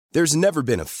There's never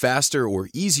been a faster or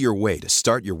easier way to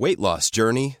start your weight loss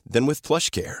journey than with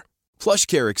PlushCare.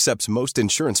 PlushCare accepts most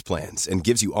insurance plans and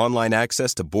gives you online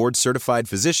access to board-certified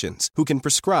physicians who can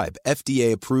prescribe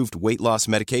FDA-approved weight loss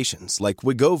medications like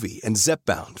Wegovy and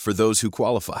Zepbound for those who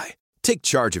qualify. Take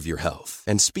charge of your health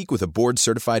and speak with a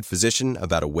board-certified physician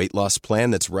about a weight loss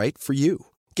plan that's right for you.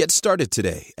 Get started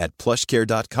today at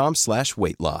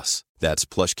plushcare.com/weight-loss. That's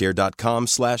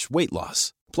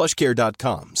plushcare.com/weight-loss.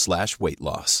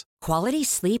 plushcare.com/weight-loss. Quality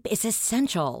sleep is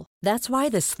essential. That's why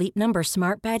the Sleep Number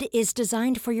Smart Bed is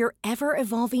designed for your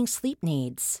ever-evolving sleep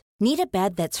needs. Need a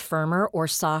bed that's firmer or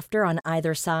softer on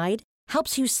either side?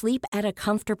 Helps you sleep at a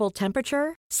comfortable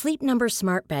temperature? Sleep Number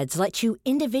Smart Beds let you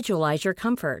individualize your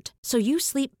comfort, so you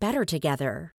sleep better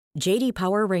together. J.D.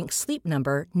 Power ranks Sleep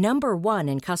Number number 1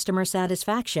 in customer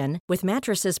satisfaction with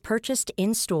mattresses purchased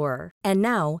in-store. And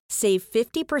now, save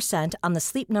 50% on the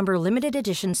Sleep Number Limited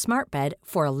Edition Smart Bed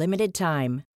for a limited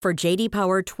time. For J.D.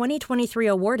 Power 2023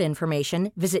 award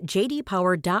information, visit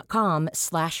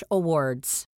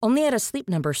jdpower.com/awards. Only at a Sleep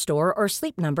Number store or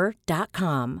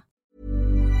sleepnumber.com.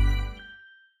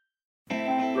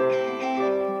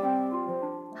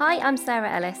 Hi, I'm Sarah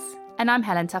Ellis. And I'm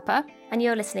Helen Tupper. And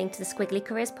you're listening to the Squiggly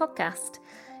Careers podcast.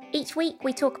 Each week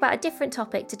we talk about a different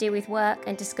topic to do with work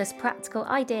and discuss practical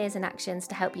ideas and actions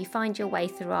to help you find your way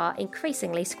through our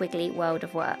increasingly squiggly world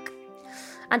of work.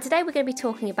 And today we're going to be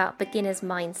talking about beginner's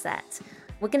mindset.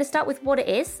 We're going to start with what it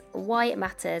is, why it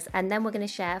matters, and then we're going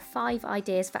to share 5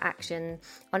 ideas for action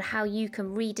on how you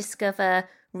can rediscover,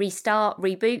 restart,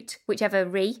 reboot, whichever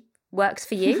works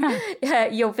for you,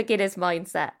 your beginner's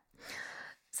mindset.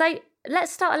 So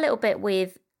let's start a little bit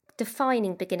with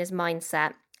defining beginner's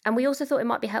mindset. And we also thought it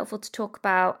might be helpful to talk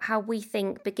about how we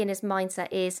think beginner's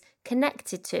mindset is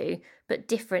connected to, but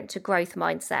different to growth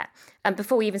mindset. And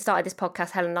before we even started this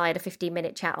podcast, Helen and I had a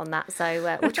 15-minute chat on that.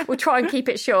 So we'll try and keep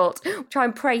it short. We'll try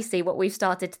and see what we've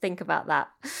started to think about that.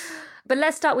 But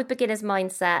let's start with beginner's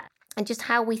mindset and just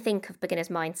how we think of beginner's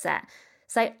mindset.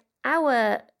 So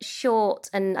our short,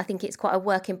 and I think it's quite a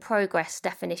work in progress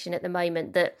definition at the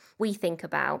moment that we think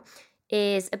about,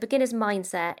 is a beginner's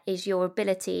mindset is your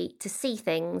ability to see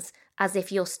things as if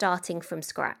you're starting from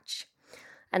scratch.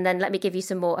 And then let me give you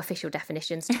some more official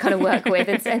definitions to kind of work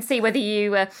with and see whether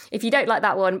you, if you don't like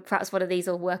that one, perhaps one of these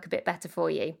will work a bit better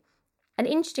for you. An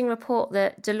interesting report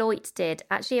that Deloitte did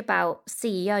actually about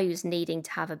CEOs needing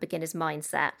to have a beginner's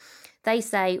mindset. They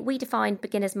say, we define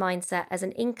beginner's mindset as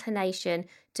an inclination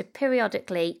to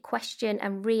periodically question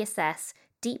and reassess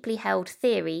deeply held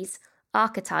theories,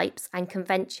 archetypes and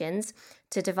conventions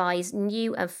to devise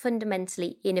new and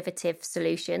fundamentally innovative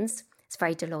solutions. It's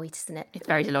very Deloitte, isn't it? It's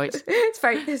very Deloitte. It's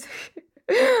very...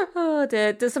 Oh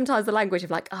dear. Sometimes the language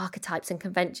of like archetypes and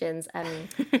conventions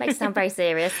makes it sound very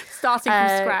serious. Starting from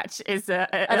scratch is a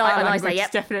nice way,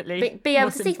 yep. Definitely. Be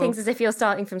able to see things as if you're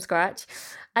starting from scratch.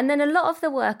 And then a lot of the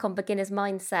work on beginner's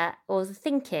mindset, or the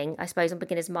thinking, I suppose, on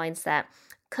beginner's mindset,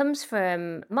 comes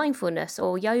from mindfulness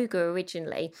or yoga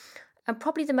originally. And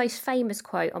probably the most famous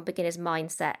quote on beginner's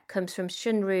mindset comes from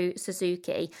Shunryu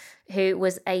Suzuki, who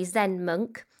was a Zen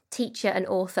monk, teacher and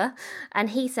author. And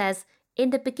he says,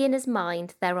 in the beginner's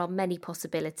mind, there are many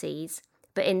possibilities,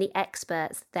 but in the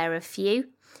experts, there are few.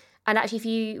 And actually, if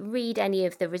you read any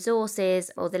of the resources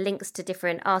or the links to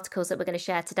different articles that we're going to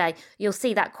share today, you'll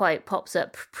see that quote pops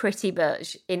up pretty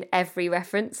much in every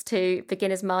reference to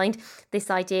beginner's mind. This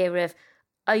idea of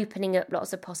opening up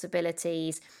lots of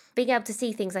possibilities, being able to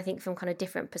see things, I think, from kind of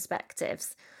different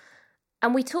perspectives.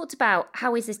 And we talked about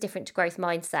how is this different to growth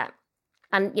mindset?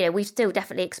 And, you know, we're still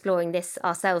definitely exploring this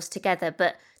ourselves together.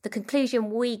 But the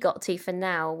conclusion we got to for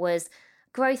now was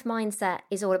growth mindset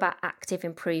is all about active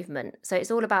improvement. So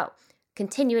it's all about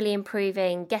continually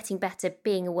improving, getting better,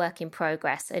 being a work in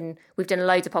progress. And we've done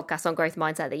loads of podcasts on growth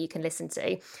mindset that you can listen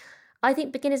to. I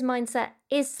think beginner's mindset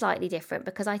is slightly different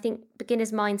because I think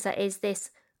beginner's mindset is this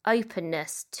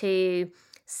openness to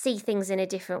see things in a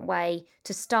different way,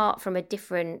 to start from a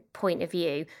different point of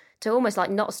view, to almost like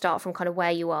not start from kind of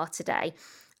where you are today.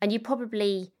 And you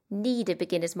probably need a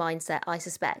beginner's mindset, I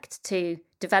suspect, to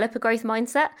develop a growth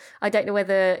mindset. I don't know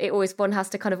whether one has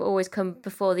to kind of always come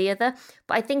before the other,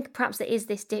 but I think perhaps there is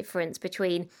this difference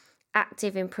between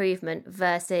active improvement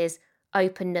versus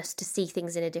openness to see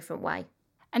things in a different way.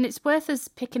 And it's worth us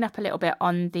picking up a little bit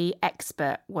on the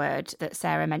expert word that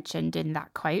Sarah mentioned in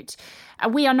that quote.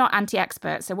 We are not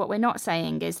anti-expert. So what we're not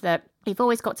saying is that You've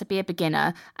always got to be a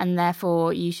beginner, and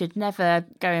therefore you should never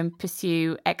go and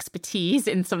pursue expertise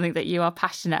in something that you are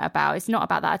passionate about. It's not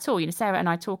about that at all. Sarah and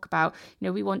I talk about,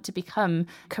 we want to become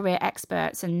career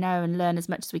experts and know and learn as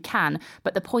much as we can.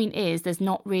 But the point is, there's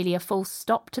not really a full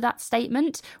stop to that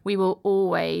statement. We will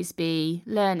always be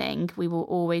learning. We will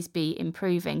always be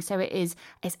improving. So it's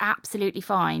absolutely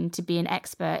fine to be an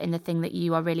expert in the thing that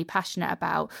you are really passionate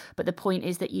about. But the point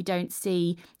is that you don't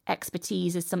see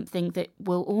expertise as something that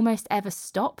will almost ever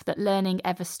stop, that learning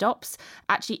ever stops.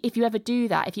 Actually, if you ever do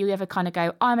that, if you ever kind of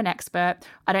go, I'm an expert,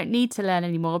 I don't need to learn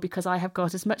anymore because I have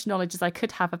got as much knowledge as I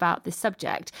could have about this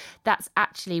subject, that's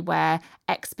actually where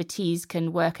expertise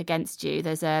can work against you.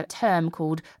 There's a term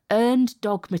called earned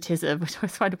dogmatism, which I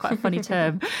find quite a funny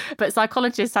term, but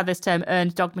psychologists have this term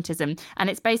earned dogmatism, and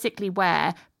it's basically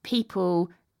where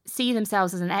people see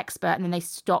themselves as an expert and then they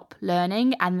stop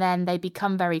learning and then they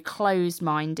become very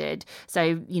closed-minded.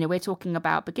 So, we're talking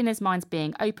about beginners' minds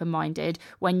being open-minded.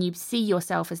 When you see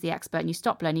yourself as the expert and you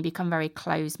stop learning, you become very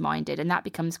closed-minded, and that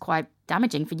becomes quite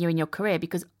damaging for you in your career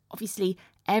because obviously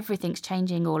everything's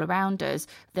changing all around us.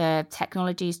 The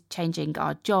technology's changing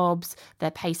our jobs. The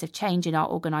pace of change in our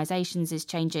organisations is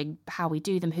changing how we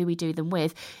do them, who we do them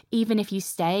with. Even if you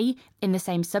stay in the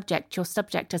same subject, your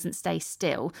subject doesn't stay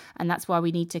still. And that's why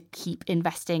we need to keep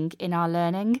investing in our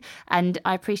learning. And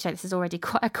I appreciate this is already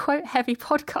quite a quote-heavy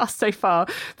podcast so far,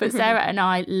 but Sarah and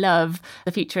I love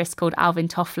the futurist called Alvin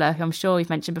Toffler, who I'm sure we've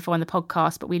mentioned before on the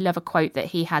podcast, but we love a quote that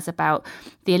he has about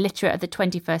the illiterate of the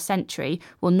 21st century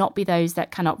will not be those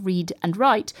that cannot read and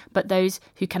write, but those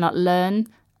who cannot learn,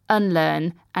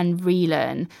 unlearn and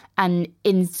relearn. And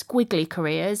in squiggly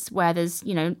careers where there's,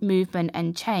 movement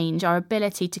and change, our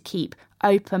ability to keep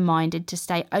open-minded, to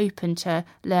stay open to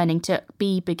learning, to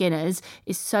be beginners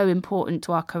is so important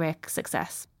to our career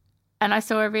success. And I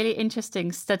saw a really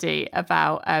interesting study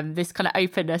about this kind of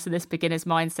openness and this beginner's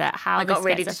mindset. I got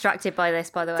really distracted by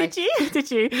this, by the way. Did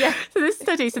you? Yeah. So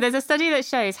there's a study that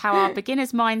shows how our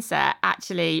beginner's mindset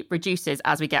actually reduces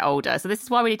as we get older. So this is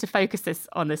why we need to focus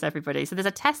on this, everybody. So there's a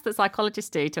test that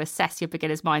psychologists do to assess your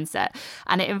beginner's mindset.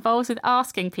 And it involves with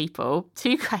asking people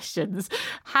 2 questions.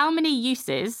 How many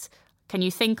uses can you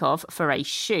think of for a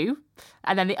shoe?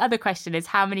 And then the other question is,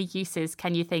 how many uses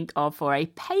can you think of for a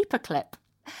paperclip?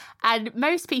 And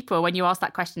most people, when you ask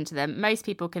that question to them, most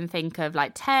people can think of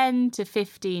like 10 to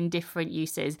 15 different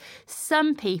uses.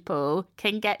 Some people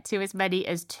can get to as many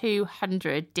as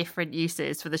 200 different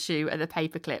uses for the shoe and the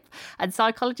paperclip. And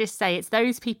psychologists say it's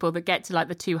those people that get to like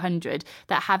the 200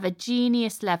 that have a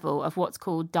genius level of what's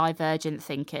called divergent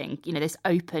thinking, this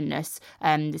openness,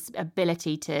 this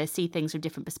ability to see things from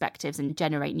different perspectives and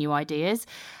generate new ideas.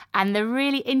 And the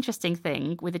really interesting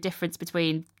thing with the difference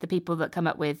between the people that come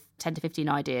up with 10 to 15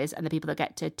 ideas and the people that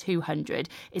get to 200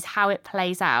 is how it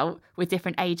plays out with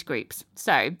different age groups.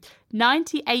 So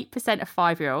 98% of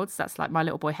 5-year-olds, that's like my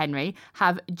little boy Henry,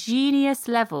 have genius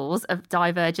levels of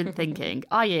divergent thinking,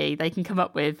 i.e. they can come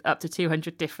up with up to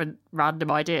 200 different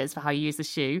random ideas for how you use the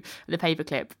shoe and the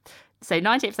paperclip. So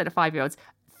 98% of 5-year-olds,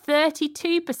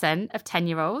 32% of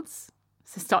 10-year-olds,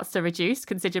 so it starts to reduce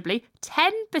considerably,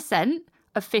 10%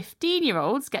 of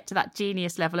 15-year-olds get to that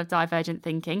genius level of divergent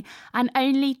thinking, and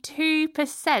only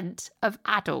 2% of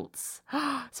adults.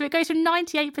 So it goes from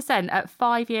 98% at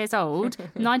 5 years old,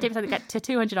 98% that get to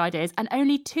 200 ideas, and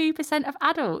only 2% of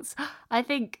adults. I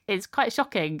think it's quite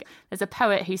shocking. There's a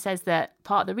poet who says that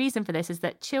part of the reason for this is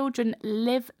that children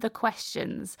live the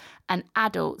questions and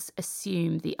adults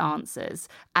assume the answers.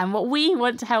 And what we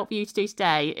want to help you to do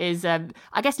today is,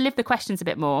 live the questions a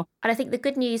bit more. And I think the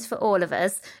good news for all of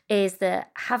us is that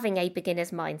having a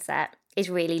beginner's mindset is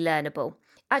really learnable.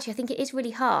 Actually, I think it is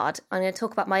really hard. I'm going to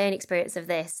talk about my own experience of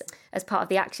this as part of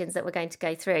the actions that we're going to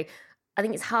go through. I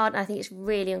think it's hard and I think it's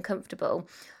really uncomfortable,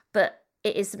 but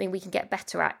it is something we can get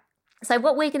better at. So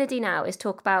what we're going to do now is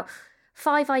talk about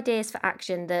 5 ideas for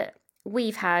action that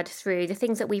we've had through the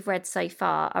things that we've read so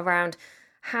far around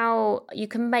how you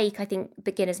can make, I think,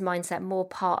 beginner's mindset more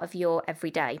part of your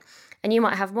everyday. And you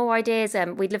might have more ideas.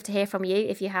 We'd love to hear from you.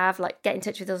 If you have, get in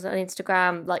touch with us on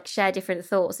Instagram, share different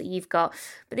thoughts that you've got.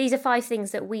 But these are 5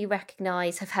 things that we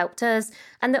recognise have helped us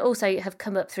and that also have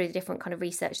come up through the different kind of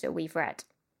research that we've read.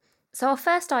 So our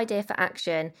first idea for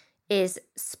action is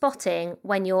spotting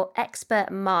when your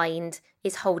expert mind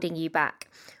is holding you back,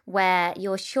 where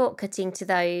you're shortcutting to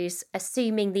those,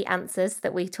 assuming the answers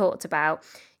that we talked about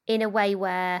in a way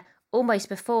where almost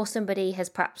before somebody has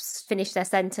perhaps finished their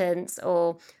sentence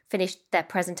or finished their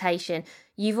presentation,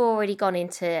 you've already gone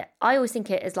into, I always think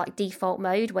it as default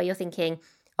mode where you're thinking,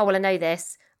 oh, well, I know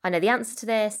this, I know the answer to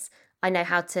this, I know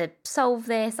how to solve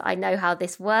this, I know how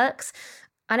this works.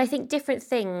 And I think different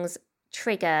things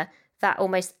trigger that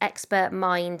almost expert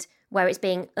mind where it's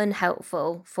being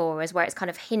unhelpful for us, where it's kind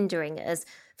of hindering us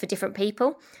for different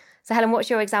people. So Helen, what's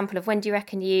your example of when do you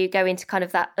reckon you go into kind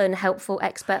of that unhelpful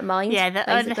expert mind? Yeah, the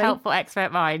basically? Unhelpful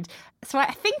expert mind. So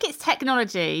I think it's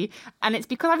technology, and it's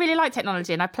because I really like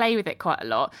technology and I play with it quite a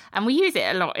lot, and we use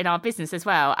it a lot in our business as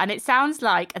well. And it sounds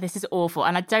like, this is awful,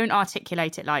 and I don't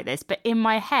articulate it like this, but in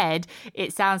my head,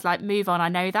 it sounds like, move on, I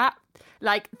know that.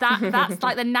 Like that's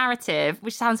like the narrative,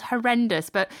 which sounds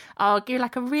horrendous, but I'll give you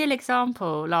like a real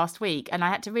example last week, and I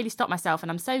had to really stop myself,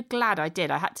 and I'm so glad I did.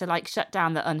 I had to like shut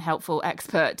down the unhelpful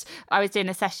expert. I was doing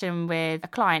a session with a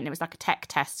client, and it was like a tech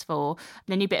test for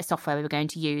the new bit of software we were going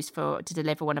to use to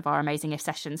deliver one of our Amazing If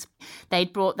sessions.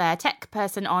 They'd brought their tech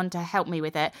person on to help me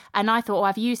with it, and I thought,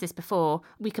 I've used this before.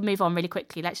 We can move on really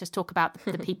quickly. Let's just talk about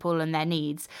the people and their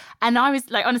needs. And I was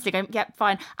like, honestly going, yeah,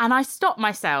 fine. And I stopped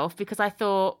myself because I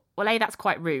thought, well, A, that's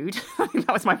quite rude. I think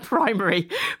that was my primary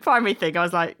thing. I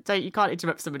was like, you can't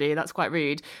interrupt somebody. That's quite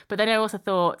rude. But then I also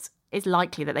thought, it's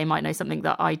likely that they might know something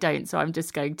that I don't. So I'm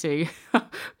just going to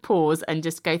pause and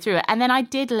just go through it. And then I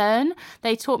did learn.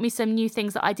 They taught me some new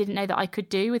things that I didn't know that I could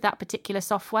do with that particular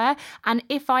software. And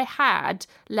if I had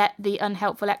let the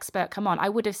unhelpful expert come on, I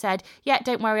would have said, yeah,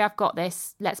 don't worry, I've got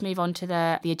this. Let's move on to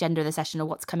the agenda of the session or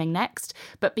what's coming next.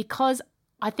 But because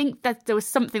I think that there was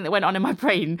something that went on in my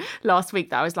brain last week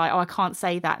that I was like, I can't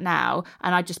say that now.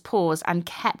 And I just paused and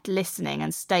kept listening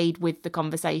and stayed with the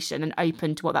conversation and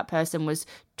open to what that person was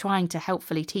trying to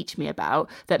helpfully teach me about.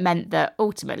 That meant that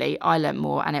ultimately I learned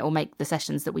more, and it will make the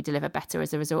sessions that we deliver better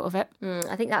as a result of it.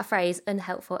 I think that phrase,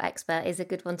 unhelpful expert, is a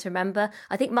good one to remember.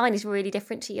 I think mine is really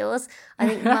different to yours. I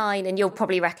think mine, and you'll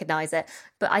probably recognise it,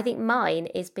 but I think mine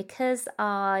is because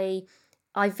I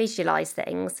visualise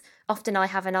things. Often I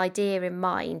have an idea in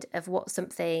mind of what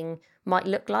something might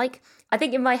look like. I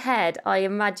think in my head, I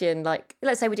imagine, like,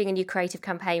 let's say we're doing a new creative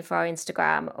campaign for our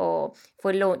Instagram, or if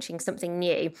we're launching something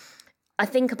new, I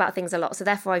think about things a lot. So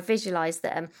therefore I visualise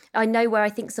them. I know where I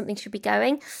think something should be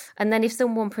going. And then if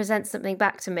someone presents something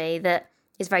back to me that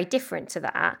is very different to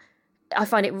that, I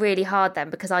find it really hard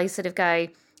then, because I sort of go,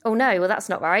 oh no, well, that's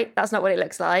not right. That's not what it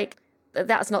looks like.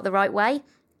 That's not the right way.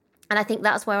 And I think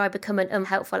that's where I become an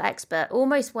unhelpful expert,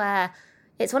 almost where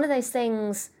it's one of those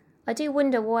things. I do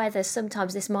wonder whether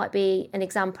sometimes this might be an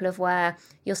example of where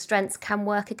your strengths can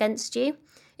work against you.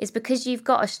 It's because you've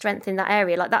got a strength in that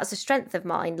area. Like, that's a strength of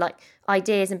mine. Like,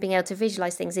 ideas and being able to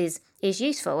visualize things is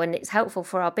useful and it's helpful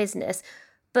for our business.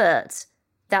 But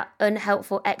that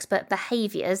unhelpful expert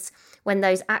behaviors, when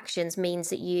those actions means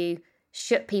that you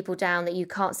shut people down, that you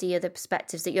can't see other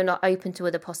perspectives, that you're not open to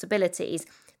other possibilities,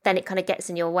 then it kind of gets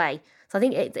in your way. So I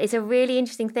think it's a really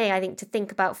interesting thing, I think, to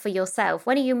think about for yourself.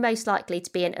 When are you most likely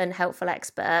to be an unhelpful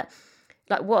expert?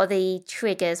 Like, what are the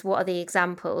triggers? What are the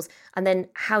examples? And then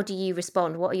how do you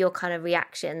respond? What are your kind of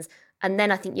reactions? And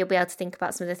then I think you'll be able to think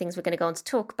about some of the things we're going to go on to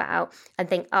talk about and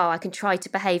think, I can try to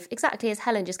behave exactly as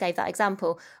Helen just gave that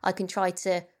example. I can try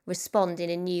to respond in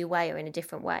a new way or in a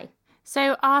different way.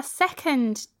 So our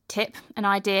second tip, an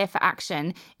idea for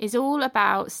action, is all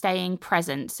about staying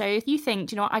present. So if you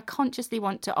think, I consciously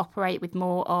want to operate with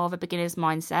more of a beginner's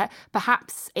mindset,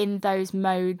 perhaps in those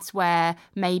modes where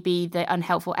maybe the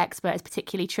unhelpful expert is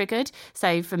particularly triggered.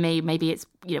 So for me, maybe it's,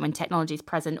 when technology is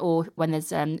present, or when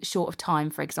there's short of time,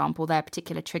 for example, there are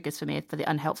particular triggers for me for the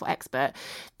unhelpful expert.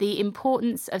 The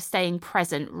importance of staying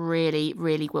present really,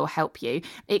 really will help you.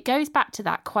 It goes back to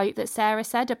that quote that Sarah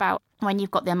said about when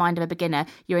you've got the mind of a beginner,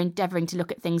 you're endeavouring to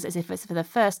look at things as if it's for the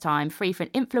first time, free from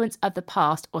influence of the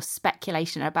past or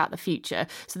speculation about the future.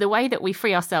 So the way that we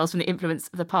free ourselves from the influence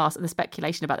of the past and the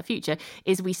speculation about the future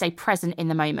is we stay present in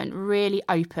the moment, really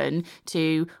open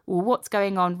to, well, what's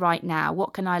going on right now?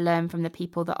 What can I learn from the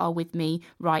people that are with me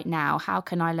right now? How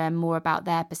can I learn more about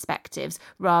their perspectives,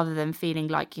 rather than feeling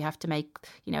like you have to make,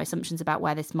 assumptions about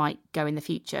where this might go in the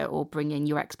future or bring in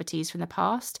your expertise from the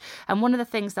past. And one of the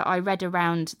things that I read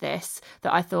around this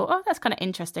that I thought, that's kind of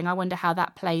interesting, I wonder how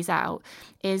that plays out,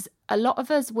 is a lot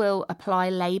of us will apply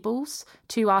labels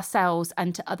to ourselves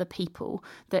and to other people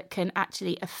that can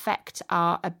actually affect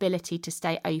our ability to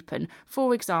stay open.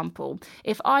 For example,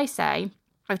 if I say,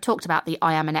 I've talked about the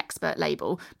I am an expert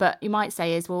label, but you might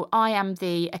say is, well, I am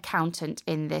the accountant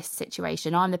in this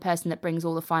situation. I'm the person that brings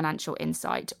all the financial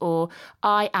insight, or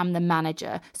I am the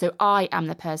manager. So I am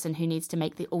the person who needs to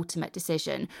make the ultimate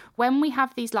decision. When we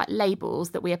have these like labels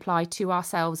that we apply to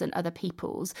ourselves and other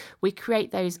people's, we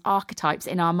create those archetypes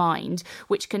in our mind,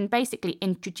 which can basically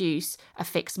introduce a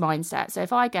fixed mindset. So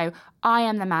if I go, I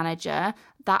am the manager.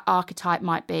 That archetype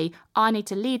might be, I need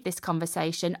to lead this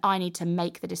conversation, I need to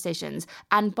make the decisions.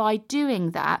 And by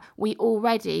doing that, we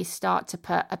already start to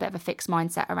put a bit of a fixed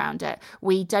mindset around it.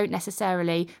 We don't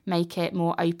necessarily make it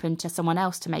more open to someone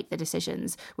else to make the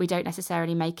decisions. We don't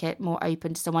necessarily make it more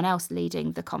open to someone else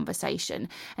leading the conversation.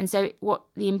 And so what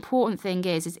the important thing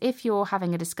is if you're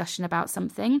having a discussion about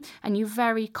something and you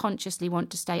very consciously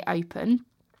want to stay open,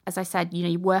 as I said,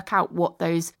 you work out what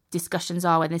those discussions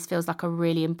are when this feels like a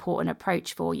really important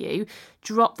approach for you.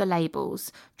 Drop the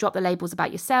labels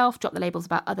about yourself, drop the labels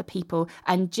about other people,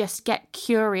 and just get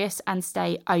curious and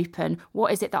stay open.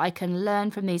 What is it that I can learn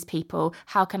from these people?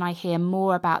 How can I hear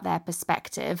more about their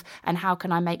perspective? And how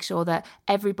can I make sure that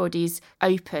everybody's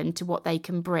open to what they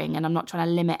can bring? And I'm not trying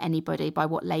to limit anybody by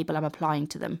what label I'm applying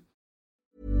to them.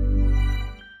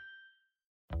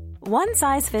 One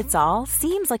size fits all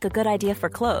seems like a good idea for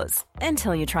clothes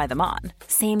until you try them on.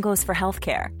 Same goes for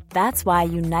healthcare. That's why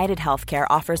United Healthcare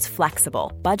offers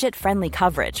flexible, budget-friendly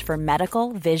coverage for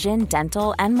medical, vision,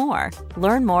 dental, and more.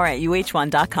 Learn more at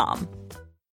UH1.com.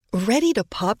 Ready to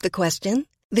pop the question?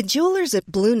 The jewelers at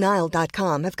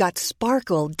BlueNile.com have got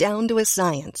sparkle down to a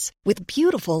science with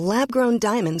beautiful lab-grown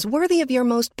diamonds worthy of your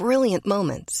most brilliant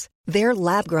moments. Their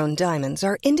lab-grown diamonds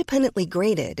are independently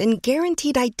graded and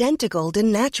guaranteed identical to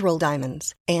natural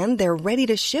diamonds, and they're ready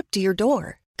to ship to your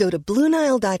door. Go to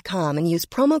BlueNile.com and use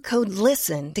promo code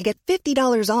LISTEN to get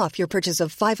 $50 off your purchase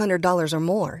of $500 or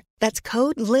more. That's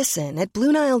code LISTEN at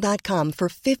BlueNile.com for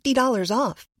 $50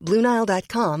 off.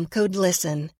 BlueNile.com, code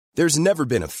LISTEN. There's never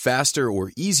been a faster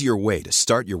or easier way to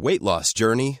start your weight loss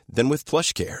journey than with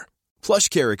PlushCare.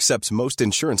 PlushCare accepts most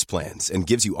insurance plans and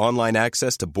gives you online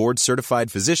access to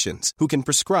board-certified physicians who can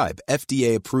prescribe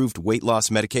FDA-approved weight loss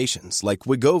medications like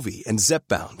Wegovy and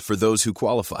Zepbound for those who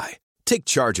qualify. Take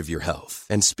charge of your health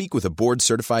and speak with a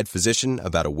board-certified physician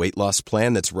about a weight loss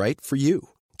plan that's right for you.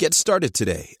 Get started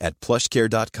today at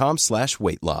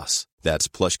plushcare.com/weight loss. That's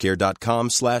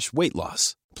plushcare.com/weight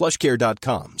loss.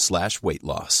 plushcare.com/weight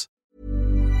loss.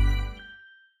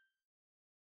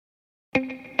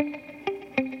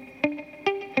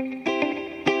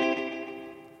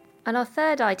 And our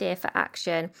third idea for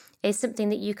action is something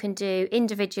that you can do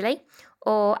individually,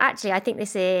 or actually, I think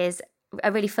this is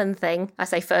a really fun thing. I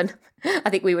say fun. I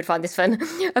think we would find this fun.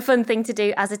 A fun thing to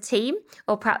do as a team,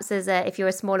 or perhaps if you're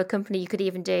a smaller company, you could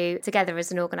even do together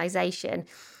as an organisation,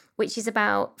 which is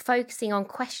about focusing on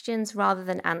questions rather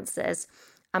than answers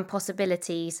and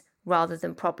possibilities rather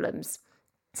than problems.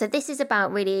 So this is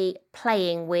about really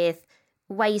playing with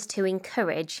ways to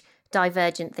encourage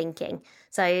divergent thinking.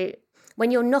 So when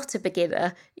you're not a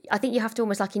beginner, I think you have to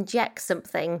almost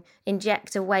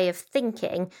inject a way of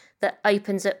thinking that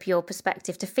opens up your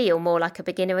perspective to feel more like a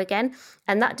beginner again.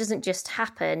 And that doesn't just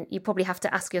happen. You probably have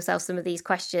to ask yourself some of these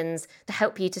questions to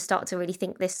help you to start to really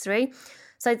think this through.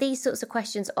 So these sorts of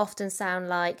questions often sound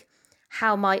like,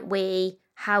 how might we,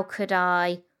 how could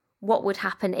I, what would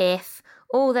happen if,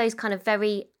 all those kind of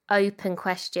very open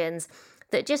questions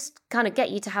that just kind of get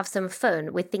you to have some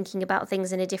fun with thinking about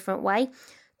things in a different way.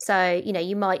 So,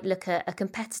 you might look at a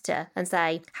competitor and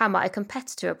say, how might a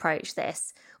competitor approach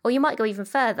this? Or you might go even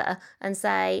further and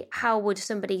say, how would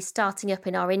somebody starting up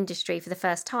in our industry for the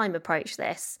first time approach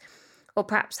this? Or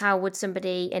perhaps how would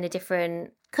somebody in a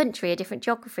different country, a different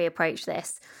geography approach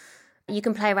this? You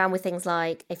can play around with things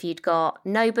like if you'd got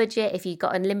no budget, if you'd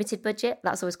got unlimited budget,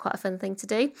 that's always quite a fun thing to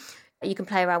do. You can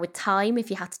play around with time if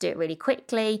you had to do it really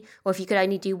quickly, or if you could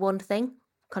only do one thing,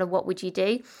 kind of what would you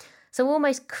do? So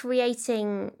almost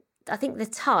creating, I think the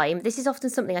time, this is often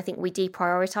something I think we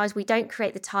deprioritise. We don't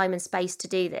create the time and space to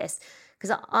do this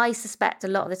because I suspect a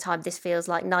lot of the time this feels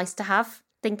like nice to have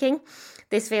thinking.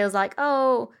 This feels like,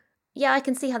 oh, yeah, I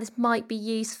can see how this might be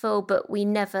useful, but we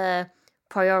never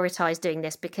prioritise doing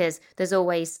this because there's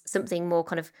always something more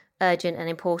kind of urgent and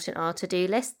important on our to-do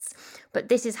lists. But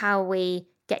this is how we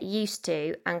get used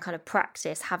to and kind of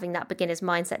practice having that beginner's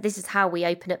mindset. This is how we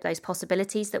open up those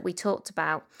possibilities that we talked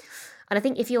about. And I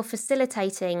think if you're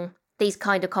facilitating these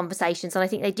kind of conversations, and I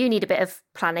think they do need a bit of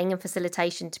planning and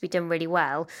facilitation to be done really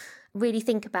well, really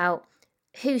think about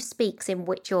who speaks in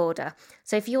which order.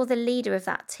 So if you're the leader of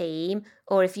that team,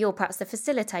 or if you're perhaps the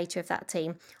facilitator of that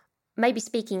team, maybe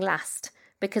speaking last,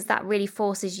 because that really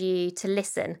forces you to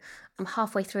listen. I'm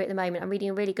halfway through at the moment. I'm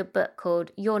reading a really good book called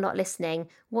You're Not Listening,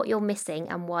 What You're Missing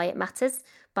and Why It Matters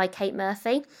by Kate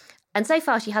Murphy. And so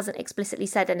far, she hasn't explicitly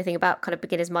said anything about kind of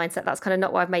beginner's mindset. That's kind of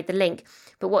not why I've made the link.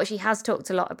 But what she has talked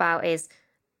a lot about is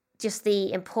just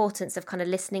the importance of kind of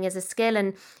listening as a skill.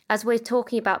 And as we're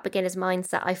talking about beginner's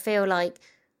mindset, I feel like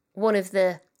one of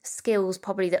the skills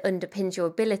probably that underpins your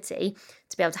ability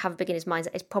to be able to have a beginner's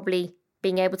mindset is probably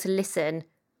being able to listen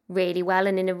really well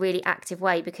and in a really active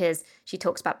way, because she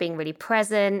talks about being really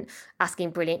present,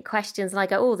 asking brilliant questions. And I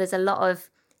go, oh, there's a lot of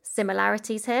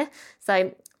similarities here.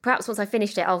 So perhaps once I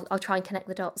finished it, I'll try and connect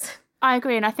the dots. I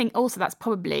agree. And I think also that's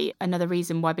probably another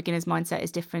reason why beginner's mindset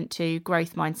is different to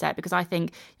growth mindset, because I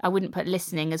think I wouldn't put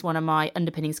listening as one of my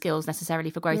underpinning skills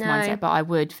necessarily for growth mindset, but I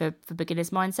would for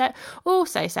beginner's mindset.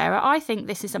 Also, Sarah, I think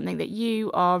this is something that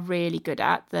you are really good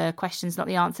at, the questions, not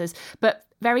the answers, but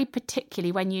very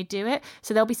particularly when you do it.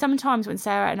 So there'll be some times when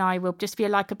Sarah and I will just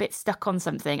feel like a bit stuck on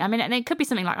something. I mean, and it could be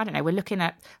something like, I don't know, we're looking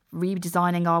at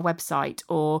redesigning our website,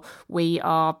 or we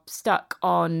are stuck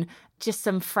on just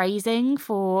some phrasing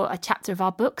for a chapter of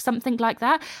our book, something like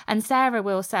that. And Sarah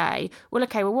will say, well,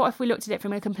 okay, well, what if we looked at it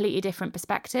from a completely different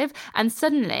perspective? And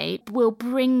suddenly we'll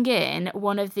bring in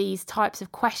one of these types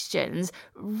of questions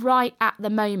right at the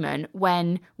moment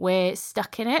when we're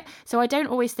stuck in it. So I don't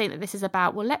always think that this is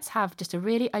about, well, let's have just a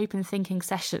really open thinking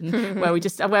session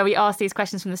where we ask these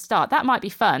questions from the start. That might be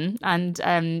fun. And,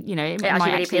 it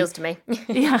actually really appeals to me.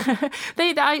 Yeah,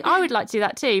 I would like to do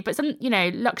that too. But some,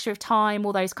 luxury of time,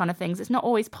 all those kind of things. It's not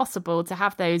always possible to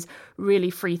have those really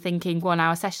free-thinking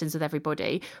 1-hour sessions with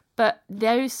everybody. But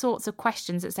those sorts of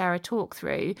questions that Sarah talked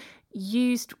through,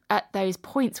 used at those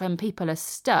points when people are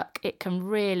stuck, it can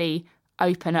really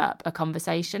open up a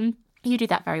conversation. You do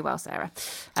that very well, Sarah.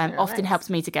 Often helps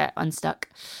me to get unstuck.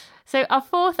 So our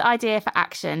fourth idea for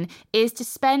action is to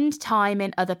spend time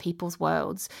in other people's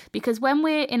worlds, because when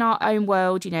we're in our own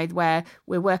world, where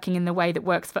we're working in the way that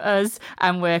works for us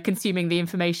and we're consuming the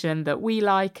information that we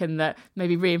like and that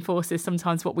maybe reinforces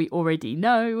sometimes what we already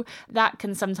know, that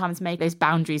can sometimes make those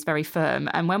boundaries very firm.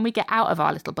 And when we get out of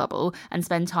our little bubble and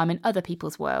spend time in other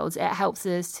people's worlds, it helps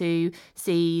us to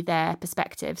see their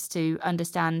perspectives, to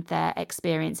understand their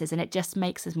experiences, and it just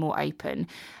makes us more open.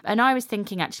 And I was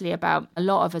thinking actually about, a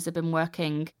lot of us have been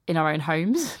working in our own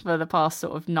homes for the past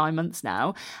sort of 9 months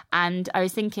now. And I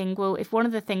was thinking, well, if one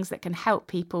of the things that can help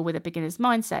people with a beginner's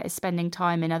mindset is spending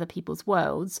time in other people's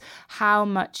worlds, how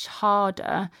much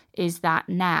harder is that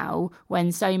now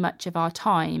when so much of our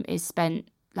time is spent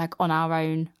like on our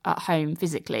own at home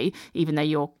physically, even though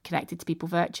you're connected to people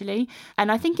virtually?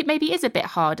 And I think it maybe is a bit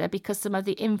harder because some of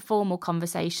the informal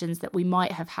conversations that we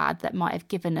might have had that might have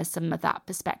given us some of that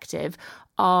perspective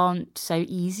aren't so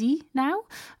easy now.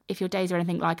 If your days are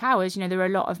anything like ours, there are a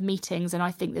lot of meetings, and I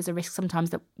think there's a risk sometimes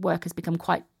that work has become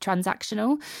quite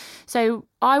transactional. So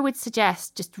I would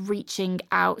suggest just reaching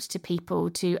out to people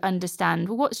to understand,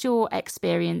 well, what's your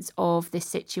experience of this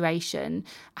situation?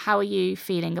 How are you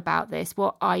feeling about this?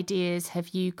 What ideas have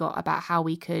you got about how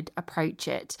we could approach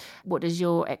it? What does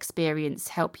your experience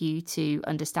help you to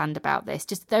understand about this?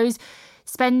 Just those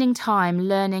spending time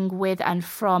learning with and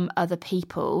from other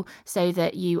people so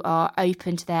that you are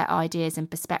open to their ideas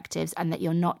and perspectives, and that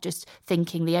you're not just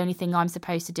thinking the only thing I'm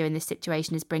supposed to do in this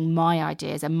situation is bring my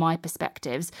ideas and my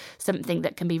perspectives. Something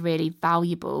that can be really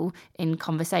valuable in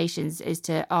conversations is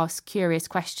to ask curious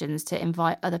questions, to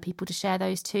invite other people to share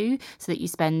those too, so that you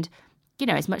spend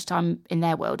as much time in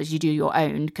their world as you do your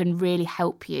own, can really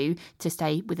help you to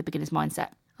stay with a beginner's mindset.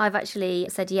 I've actually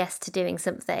said yes to doing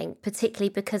something, particularly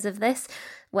because of this,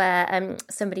 where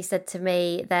somebody said to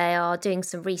me they are doing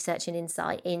some research and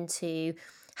insight into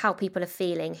how people are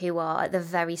feeling who are at the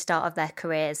very start of their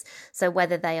careers. So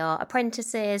whether they are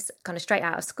apprentices, kind of straight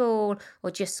out of school,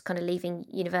 or just kind of leaving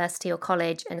university or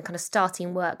college and kind of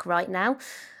starting work right now.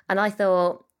 And I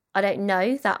thought, I don't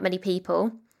know that many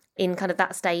people in kind of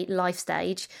that life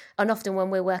stage. And often when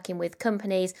we're working with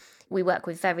companies, we work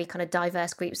with very kind of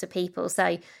diverse groups of people.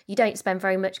 So you don't spend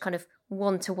very much kind of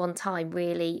one-to-one time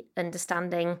really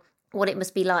understanding what it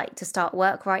must be like to start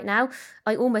work right now.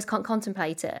 I almost can't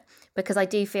contemplate it, because I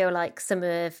do feel like some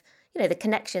of, the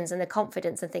connections and the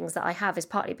confidence and things that I have is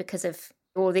partly because of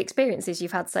all the experiences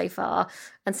you've had so far.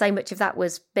 And so much of that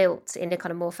was built in a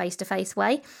kind of more face-to-face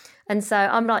way. And so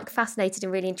I'm like fascinated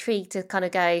and really intrigued to kind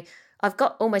of go, I've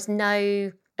got almost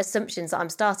no assumptions that I'm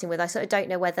starting with. I sort of don't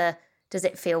know whether, does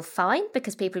it feel fine?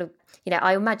 Because people are,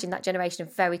 I imagine that generation are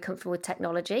very comfortable with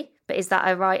technology, but is that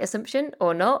a right assumption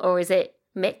or not? Or is it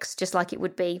mixed, just like it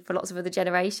would be for lots of other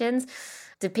generations?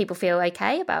 Do people feel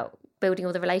okay about building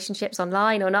all the relationships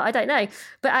online or not? I don't know.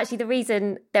 But actually the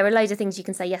reason, there are loads of things you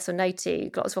can say yes or no to,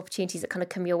 lots of opportunities that kind of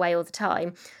come your way all the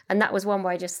time. And that was one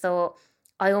where I just thought,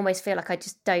 I almost feel like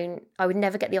I would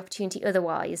never get the opportunity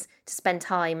otherwise to spend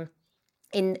time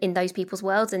in those people's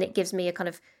worlds. And it gives me a kind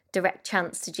of direct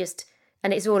chance to just,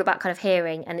 and it's all about kind of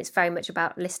hearing, and it's very much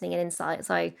about listening and insight.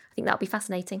 So I think that'll be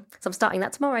fascinating. So I'm starting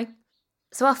that tomorrow.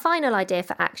 So our final idea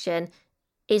for action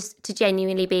is to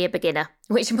genuinely be a beginner,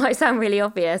 which might sound really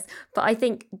obvious, but I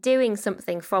think doing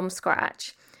something from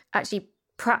scratch, actually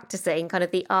practicing kind of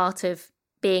the art of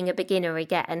being a beginner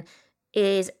again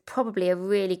is probably a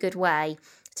really good way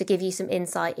to give you some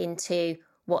insight into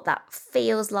what that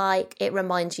feels like. It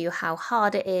reminds you how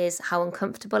hard it is, how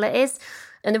uncomfortable it is.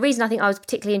 And the reason I think I was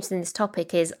particularly interested in this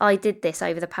topic is I did this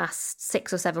over the past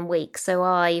 6 or 7 weeks. So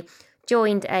I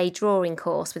joined a drawing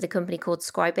course with a company called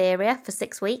Scriberia for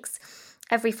 6 weeks,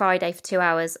 every Friday for 2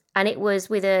 hours. And it was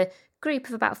with a group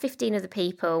of about 15 other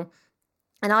people.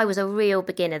 And I was a real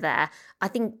beginner there. I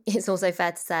think it's also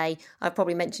fair to say, I've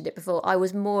probably mentioned it before, I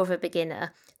was more of a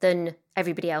beginner than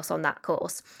everybody else on that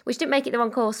course, which didn't make it the wrong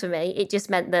course for me. It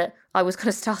just meant that I was kind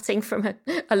of starting from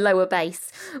a lower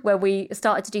base. Where we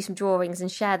started to do some drawings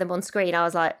and share them on screen, I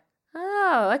was like,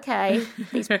 oh, okay,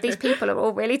 these people are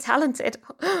all really talented.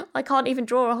 I can't even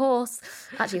draw a horse.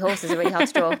 Actually, horses are really hard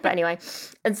to draw, but anyway.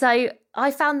 And so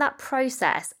I found that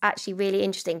process actually really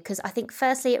interesting because I think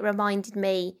firstly it reminded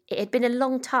me it had been a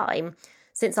long time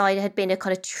since I had been a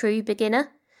kind of true beginner,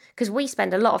 because we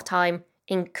spend a lot of time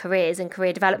in careers and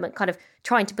career development kind of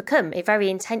trying to become very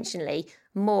intentionally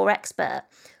more expert,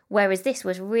 whereas this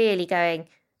was really going,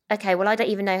 okay, well, I don't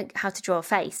even know how to draw a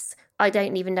face. I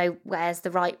don't even know where's the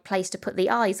right place to put the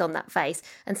eyes on that face.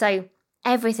 And so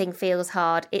everything feels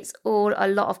hard. It's all a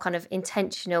lot of kind of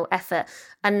intentional effort.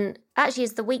 And actually,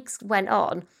 as the weeks went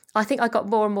on, I think I got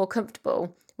more and more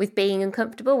comfortable with being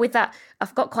uncomfortable with that.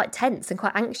 I've got quite tense and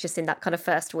quite anxious in that kind of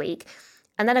first week.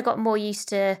 And then I got more used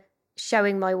to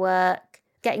showing my work,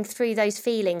 getting through those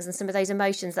feelings and some of those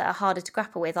emotions that are harder to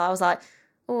grapple with. I was like,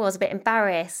 oh, I was a bit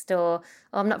embarrassed, or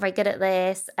oh, I'm not very good at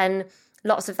this. And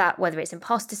lots of that, whether it's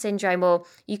imposter syndrome or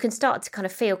you can start to kind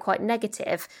of feel quite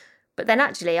negative. But then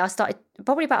actually I started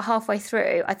probably about halfway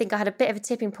through, I think I had a bit of a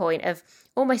tipping point of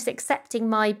almost accepting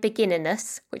my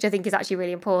beginnerness, which I think is actually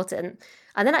really important.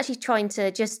 And then actually trying to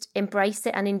just embrace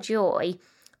it and enjoy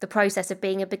the process of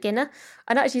being a beginner.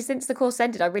 And actually since the course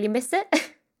ended, I really miss it.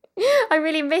 I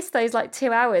really miss those like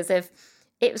 2 hours of,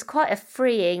 it was quite a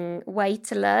freeing way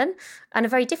to learn and a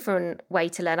very different way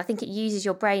to learn. I think it uses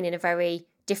your brain in a very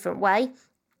different way.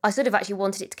 I sort of actually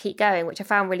wanted it to keep going, which I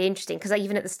found really interesting because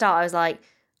even at the start I was like,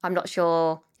 I'm not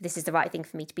sure this is the right thing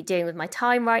for me to be doing with my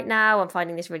time right now. I'm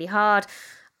finding this really hard.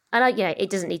 And it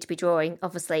doesn't need to be drawing,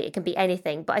 obviously, it can be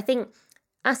anything. But I think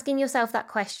asking yourself that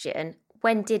question,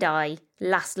 when did I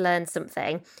last learn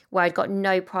something where I'd got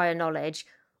no prior knowledge?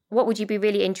 What would you be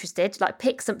really interested? Like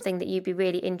pick something that you'd be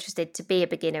really interested to be a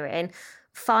beginner in.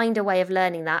 Find a way of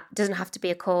learning that. It doesn't have to be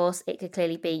a course. It could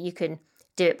clearly be, you can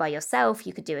do it by yourself.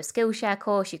 You could do a Skillshare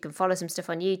course. You can follow some stuff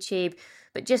on YouTube.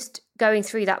 But just going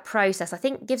through that process, I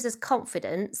think gives us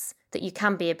confidence that you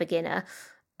can be a beginner.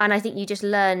 And I think you just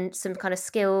learn some kind of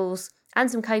skills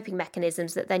and some coping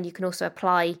mechanisms that then you can also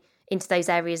apply into those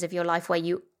areas of your life where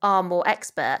you are more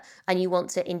expert and you want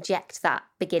to inject that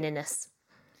beginnerness.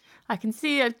 I can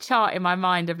see a chart in my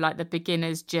mind of like the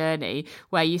beginner's journey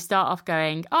where you start off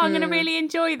going, oh, I'm going to really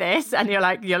enjoy this. And you're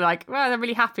like, well, I'm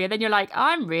really happy. And then you're like,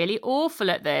 I'm really awful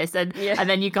at this. And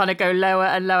then you kind of go lower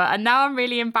and lower. And now I'm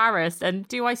really embarrassed. And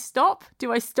do I stop?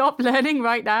 Do I stop learning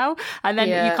right now? And then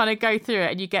you kind of go through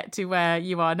it and you get to where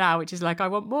you are now, which is like, I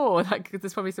want more. Like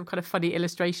there's probably some kind of funny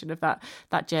illustration of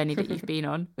that journey that you've been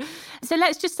on. So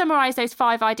let's just summarize those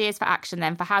 5 ideas for action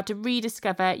then for how to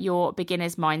rediscover your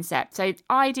beginner's mindset. So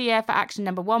idea for action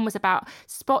number 1 was about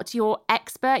spot your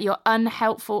expert, your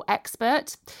unhelpful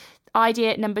expert.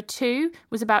 Idea number 2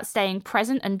 was about staying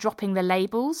present and dropping the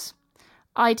labels.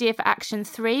 Idea for action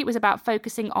 3 was about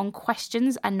focusing on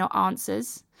questions and not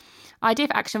answers. Idea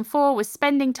for action 4 was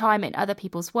spending time in other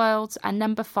people's worlds. And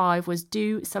number 5 was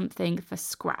do something for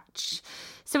scratch.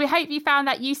 So we hope you found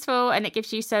that useful and it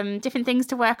gives you some different things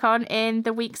to work on in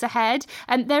the weeks ahead.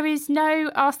 And there is no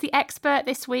Ask the Expert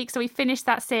this week, so we finished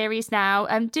that series now.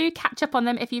 Do catch up on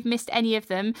them if you've missed any of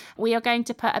them. We are going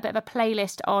to put a bit of a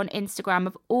playlist on Instagram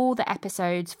of all the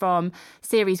episodes from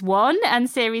series 1 and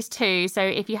series 2. So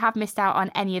if you have missed out on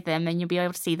any of them, then you'll be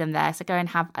able to see them there. So go and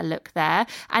have a look there.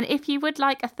 And if you would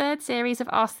like a third series of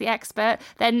Ask the Expert,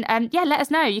 then let us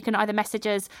know. You can either message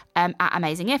us at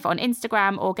AmazingIf on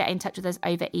Instagram or get in touch with us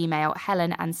over email,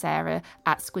 Helen and Sarah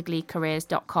at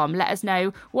squigglycareers.com. Let us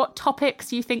know what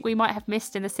topics you think we might have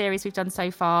missed in the series we've done so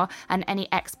far and any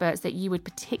experts that you would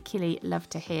particularly love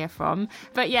to hear from.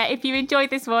 But yeah, if you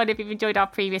enjoyed this one, if you've enjoyed our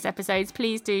previous episodes,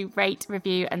 please do rate,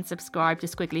 review and subscribe to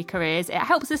Squiggly Careers. It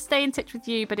helps us stay in touch with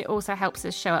you, but it also helps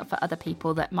us show up for other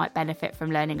people that might benefit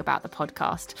from learning about the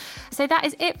podcast. So that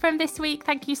is it from this week.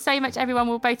 Thank you so much, everyone.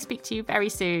 We'll both speak to you very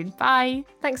soon. Bye.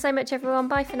 Thanks so much, everyone.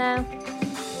 Bye for now.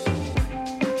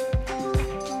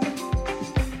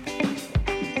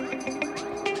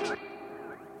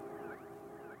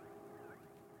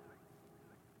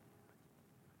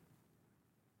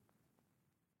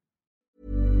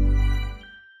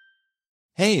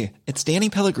 Hey, it's Danny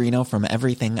Pellegrino from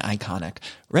Everything Iconic.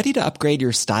 Ready to upgrade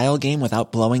your style game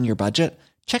without blowing your budget?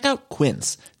 Check out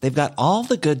Quince. They've got all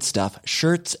the good stuff,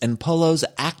 shirts and polos,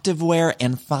 activewear,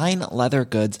 and fine leather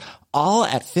goods, all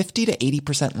at 50 to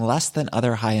 80% less than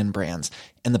other high-end brands.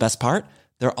 And the best part?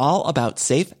 They're all about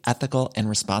safe, ethical, and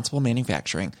responsible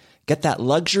manufacturing. Get that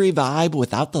luxury vibe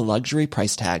without the luxury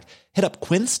price tag. Hit up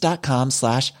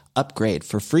quince.com/upgrade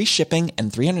for free shipping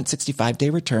and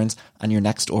 365-day returns on your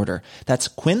next order. That's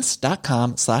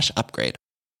quince.com/upgrade.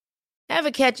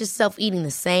 Ever catch yourself eating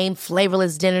the same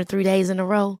flavorless dinner 3 days in a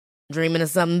row? Dreaming of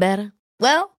something better?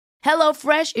 Well,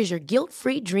 HelloFresh is your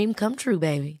guilt-free dream come true,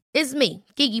 baby. It's me,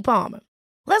 Keke Palmer.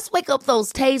 Let's wake up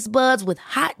those taste buds with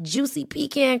hot, juicy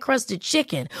pecan-crusted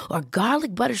chicken or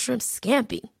garlic butter shrimp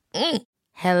scampi.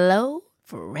 Hello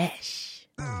Fresh.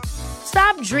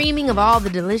 Stop dreaming of all the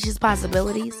delicious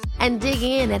possibilities and dig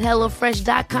in at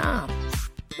HelloFresh.com.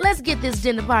 Let's get this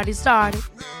dinner party started.